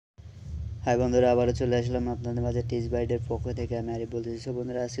High বন্ধুরা, আবারও চলে আসলাম আপনাদের মাঝে টিচবাইটের পক্ষ থেকে। আমি আরিফ বলতেছি। সো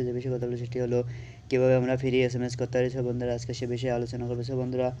বন্ধুরা, আজকে যে বিষয়ে কথা বলবো সেটি হলো কীভাবে আমরা ফ্রি এসএমএস করতে পারি। সো বন্ধুরা, আজকে সে বিষয়ে আলোচনা করবো। সো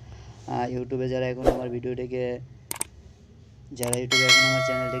বন্ধুরা, ইউটিউবে যারা এখন আমার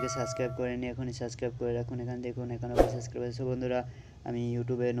চ্যানেলটিকে সাবস্ক্রাইব করেনি, এখনই সাবস্ক্রাইব করে রাখুন। এখানে দেখুন, এখানে সাবস্ক্রাইব আছে। সো বন্ধুরা, আমি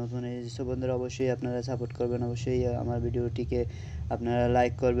ইউটিউবে নতুন এসেছি। সো বন্ধুরা, অবশ্যই আপনারা সাপোর্ট করবেন, অবশ্যই আমার ভিডিওটিকে আপনারা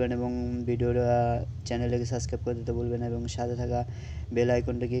লাইক করবেন এবং চ্যানেলটিকে সাবস্ক্রাইব করে দিতে বলবেন এবং সাথে থাকা বেল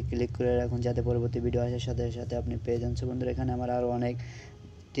আইকনটিকে ক্লিক করে রাখুন, যাতে পরবর্তী ভিডিও আসার সাথে সাথে আপনি পেয়ে যান। সো বন্ধুরা, এখানে আমার আরও অনেক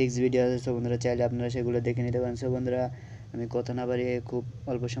টিক্স ভিডিও আছে। সো বন্ধুরা, চাইলে আপনারা সেগুলো দেখে নিতে পারেন। সো বন্ধুরা, আমি কথা না বাড়িয়ে খুব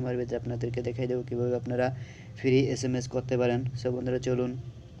অল্প সময়ের ভিতরে আপনাদেরকে দেখাই দেবো কীভাবে আপনারা ফ্রি এসএমএস করতে পারেন। সো বন্ধুরা, চলুন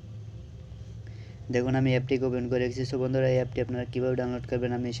দেখুন, আমি অ্যাপটিকে ওপেন করে রেখেছি। সো বন্ধুরা, এই অ্যাপটি আপনারা কীভাবে ডাউনলোড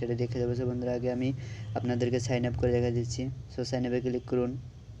করবেন আমি সেটা দেখে দেবো। সো বন্ধুরা, আগে আমি আপনাদেরকে সাইন আপ করে দেখা দিচ্ছি। সো সাইন আপে ক্লিক করুন।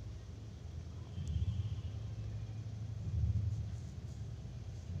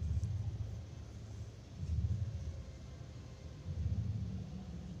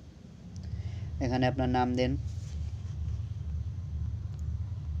 এখানে আপনার নাম দেন,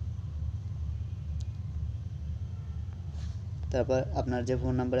 তারপর আপনার যে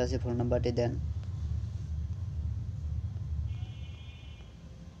ফোন নাম্বার আছে ফোন নাম্বারটি দেন।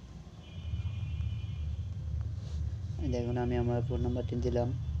 দেখুন, আমি আমার ফোন নাম্বারটি দিলাম।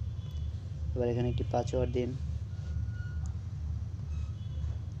 এবার এখানে একটি পাসওয়ার্ড দিন।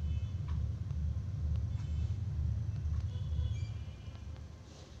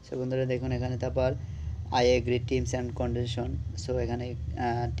 সো বন্ধুরা, দেখুন এখানে তারপর I agree teams and condition. So এখানে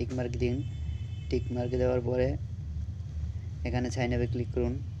টিকমার্ক দিন। টিকমার্ক দেওয়ার পরে এখানে সাইন আপে ক্লিক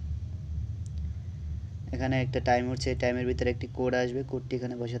করুন। এখানে একটা টাইম হচ্ছে, টাইমের ভিতরে একটি কোড আসবে, কোডটি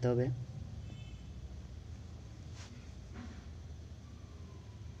এখানে বসাতে হবে।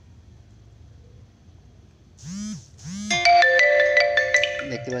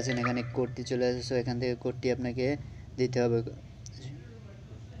 দেখতে পাচ্ছেন এখানে কোডটি চলে আসে। সো এখান থেকে কোডটি আপনাকে দিতে হবে।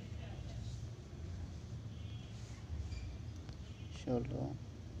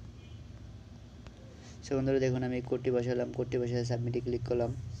 সো বন্ধুরা, দেখুন আমি কোডটি বসালাম, কোডটি বসে সাবমিটে ক্লিক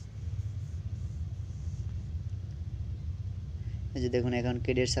করলাম। এই যে দেখুন, অ্যাকাউন্ট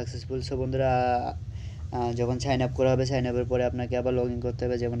ক্রেডিট সাকসেসফুল। সো বন্ধুরা, যখন সাইন আপ করা হবে, সাইন আপের পরে আপনাকে আবার লগ ইন করতে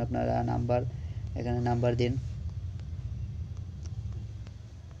হবে। যেমন আপনার নাম্বার, এখানে নাম্বার দিন।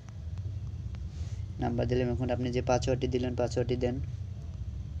 নাম্বার দিলাম। এখন আপনি যে পাসওয়ার্ডটি দিলেন পাসওয়ার্ডটি দেন।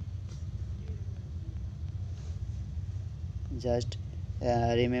 Just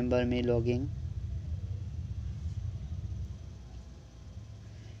remember me logging.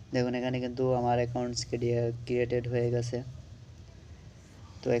 দেখুন, এখানে কিন্তু আমার অ্যাকাউন্টস ক্রিয়েটেড হয়ে গেছে।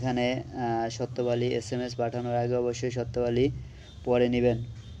 তো এখানে সত্যবালি এসএমএস পাঠানোর আগে অবশ্যই সত্যবালি পরে নেবেন।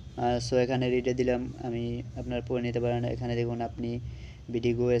 সো এখানে রিডে দিলাম, আমি আপনার পরে নিতে পারেন। এখানে দেখুন, আপনি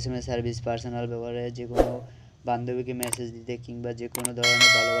বিডিগো এসএমএস সার্ভিস পার্সোনাল ব্যবহারে যে কোনো বান্ধবীকে মেসেজ দিতে কিংবা যে কোনো ধরনের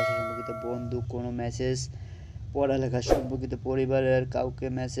ভালোবাসা সম্পর্কিত বন্ধু, কোনো মেসেজ, পড়ালেখা সম্পর্কিত, পরিবারের কাউকে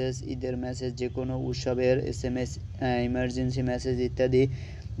মেসেজ, ঈদের মেসেজ, যে কোনো উৎসবের এসএমএস, ইমার্জেন্সি মেসেজ ইত্যাদি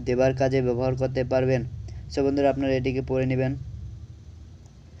দেবার কাজে ব্যবহার করতে পারবেন। সো বন্ধুরা, আপনারা এটিকে পড়ে নেবেন।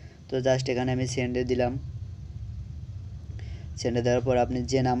 তো জাস্ট এখানে আমি সেন্ডে দিলাম। সেন্ডে দেওয়ার পর আপনি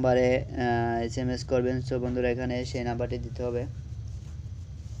যে নাম্বারে এসএমএস করবেন, সো বন্ধুরা এখানে সেই নাম্বারটি দিতে হবে।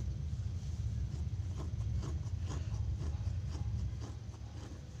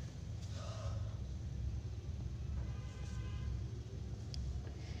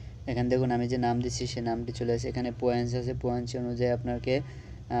 এখানে দেখুন, আমি যে নাম দিচ্ছি সে নামটি চলে আসে। এখানে পয়েন্টস আছে, পয়েন্টস অনুযায়ী আপনাকে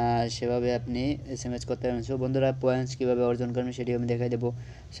সেভাবে আপনি এসএমএস করতে পারবেন। সো বন্ধুরা, পয়েন্টস কীভাবে অর্জন করবেন সেটি আমি দেখাই দেবো।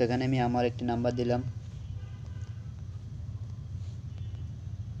 সেখানে আমি আমার একটি নাম্বার দিলাম।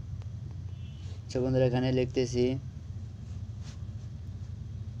 সো বন্ধুরা, এখানে লিখতেছি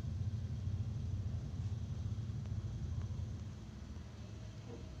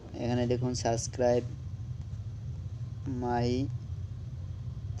এখানে দেখুন, সাবস্ক্রাইব মাই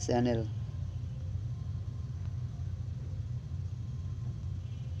চ্যানেল।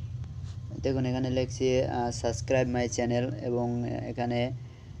 দেখুন, এখানে লিখছি সাবস্ক্রাইব মাই চ্যানেল এবং এখানে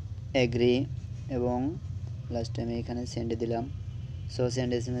এগ্রি এবং লাস্ট আমি এখানে সেন্ড দিলাম। So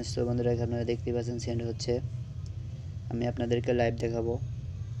send SMS. তো বন্ধুরা, এখানে আপনারা দেখতে পাচ্ছেন সেন্ড হচ্ছে। আমি আপনাদেরকে লাইভ দেখাবো।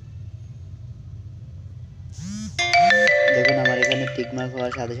 দেখুন, আমার এখানে টিকমার্ক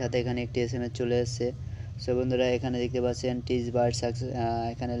হওয়ার সাথে সাথে এখানে একটি এসএমএস চলে এসেছে। সো বন্ধুরা, এখানে দেখতে পাচ্ছেন টিচবার্ড সাকসেস।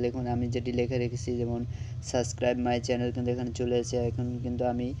 এখানে লিখুন, আমি যেটি লিখে রেখেছি যেমন সাবস্ক্রাইব মাই চ্যানেল, কিন্তু এখানে চলে এসেছে। এখন কিন্তু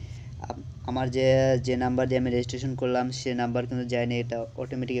আমি আমার যে নাম্বার দিয়ে আমি রেজিস্ট্রেশন করলাম সে নাম্বার কিন্তু যায়নি, এটা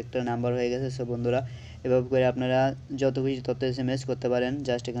অটোমেটিক একটা নাম্বার হয়ে গেছে। সো বন্ধুরা, এভাবে করে আপনারা যত কিছু তথ্য এসএমএস করতে পারেন।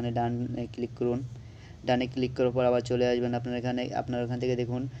 জাস্ট এখানে ডানে ক্লিক করুন। ডানে ক্লিক করার পর আবার চলে আসবেন আপনার এখানে। আপনার ওখান থেকে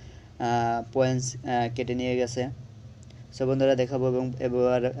দেখুন পয়েন্টস কেটে নিয়ে গেছে। সো বন্ধুরা দেখাবো এবং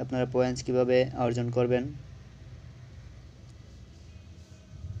এবার আপনারা পয়েন্টস কিভাবে অর্জন করবেন।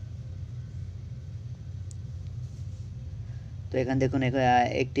 তো এখানে দেখুন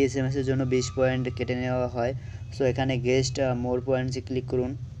একটি এসএমএস এর জন্য 20 পয়েন্ট কেটে নেওয়া হয়। সো এখানে গেস্ট মোর পয়েন্টসে ক্লিক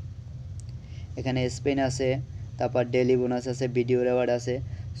করুন। এখানে স্পেন আছে, তারপর ডেইলি বোনাস আছে, ভিডিও রেওয়ার্ড আছে।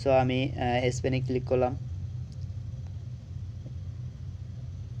 সো আমি স্পেনে ক্লিক করলাম।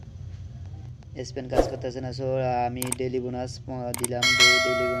 স্পেন কাজ করতেছে না, সো আমি ডেইলি বোনাস দিলাম।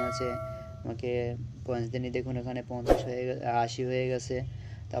 ডেইলি বোনাসে আমাকে পয়েন্টস দিন। দেখুন এখানে 50 হয়ে 80 হয়ে গেছে।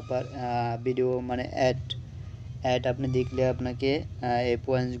 তারপর ভিডিও মানে অ্যাড আপনি দেখলে আপনাকে এই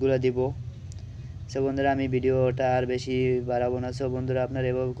পয়েন্টসগুলো দিব। সো বন্ধুরা আমি ভিডিওটা আর বেশি বাড়াবো না। সো বন্ধুরা আপনারা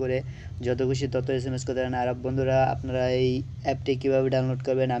এভাবে করে যত খুশি তত এসএমএস করতে পারেন। আর বন্ধুরা আপনারা এই অ্যাপটি কীভাবে ডাউনলোড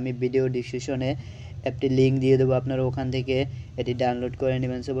করবেন আমি ভিডিও ডিসক্রিপশনে অ্যাপটির লিঙ্ক দিয়ে দেবো, আপনারা ওখান থেকে এটি ডাউনলোড করে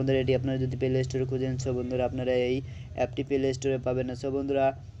নেবেন। সো বন্ধুরা এটি আপনারা যদি প্লে স্টোরে খুঁজেন, সো বন্ধুরা আপনারা এই অ্যাপটি প্লে স্টোরে পাবেন না। সো বন্ধুরা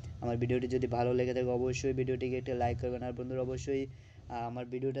আমার ভিডিওটি যদি ভালো লেগে থাকে অবশ্যই ভিডিওটিকে একটা লাইক করবেন। আর বন্ধুরা অবশ্যই আমার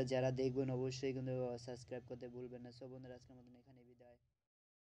ভিডিওটা যারা দেখবেন অবশ্যই কিন্তু সাবস্ক্রাইব করতে ভুলবেন না। সো বন্ধুরা আজকের মতন এখানে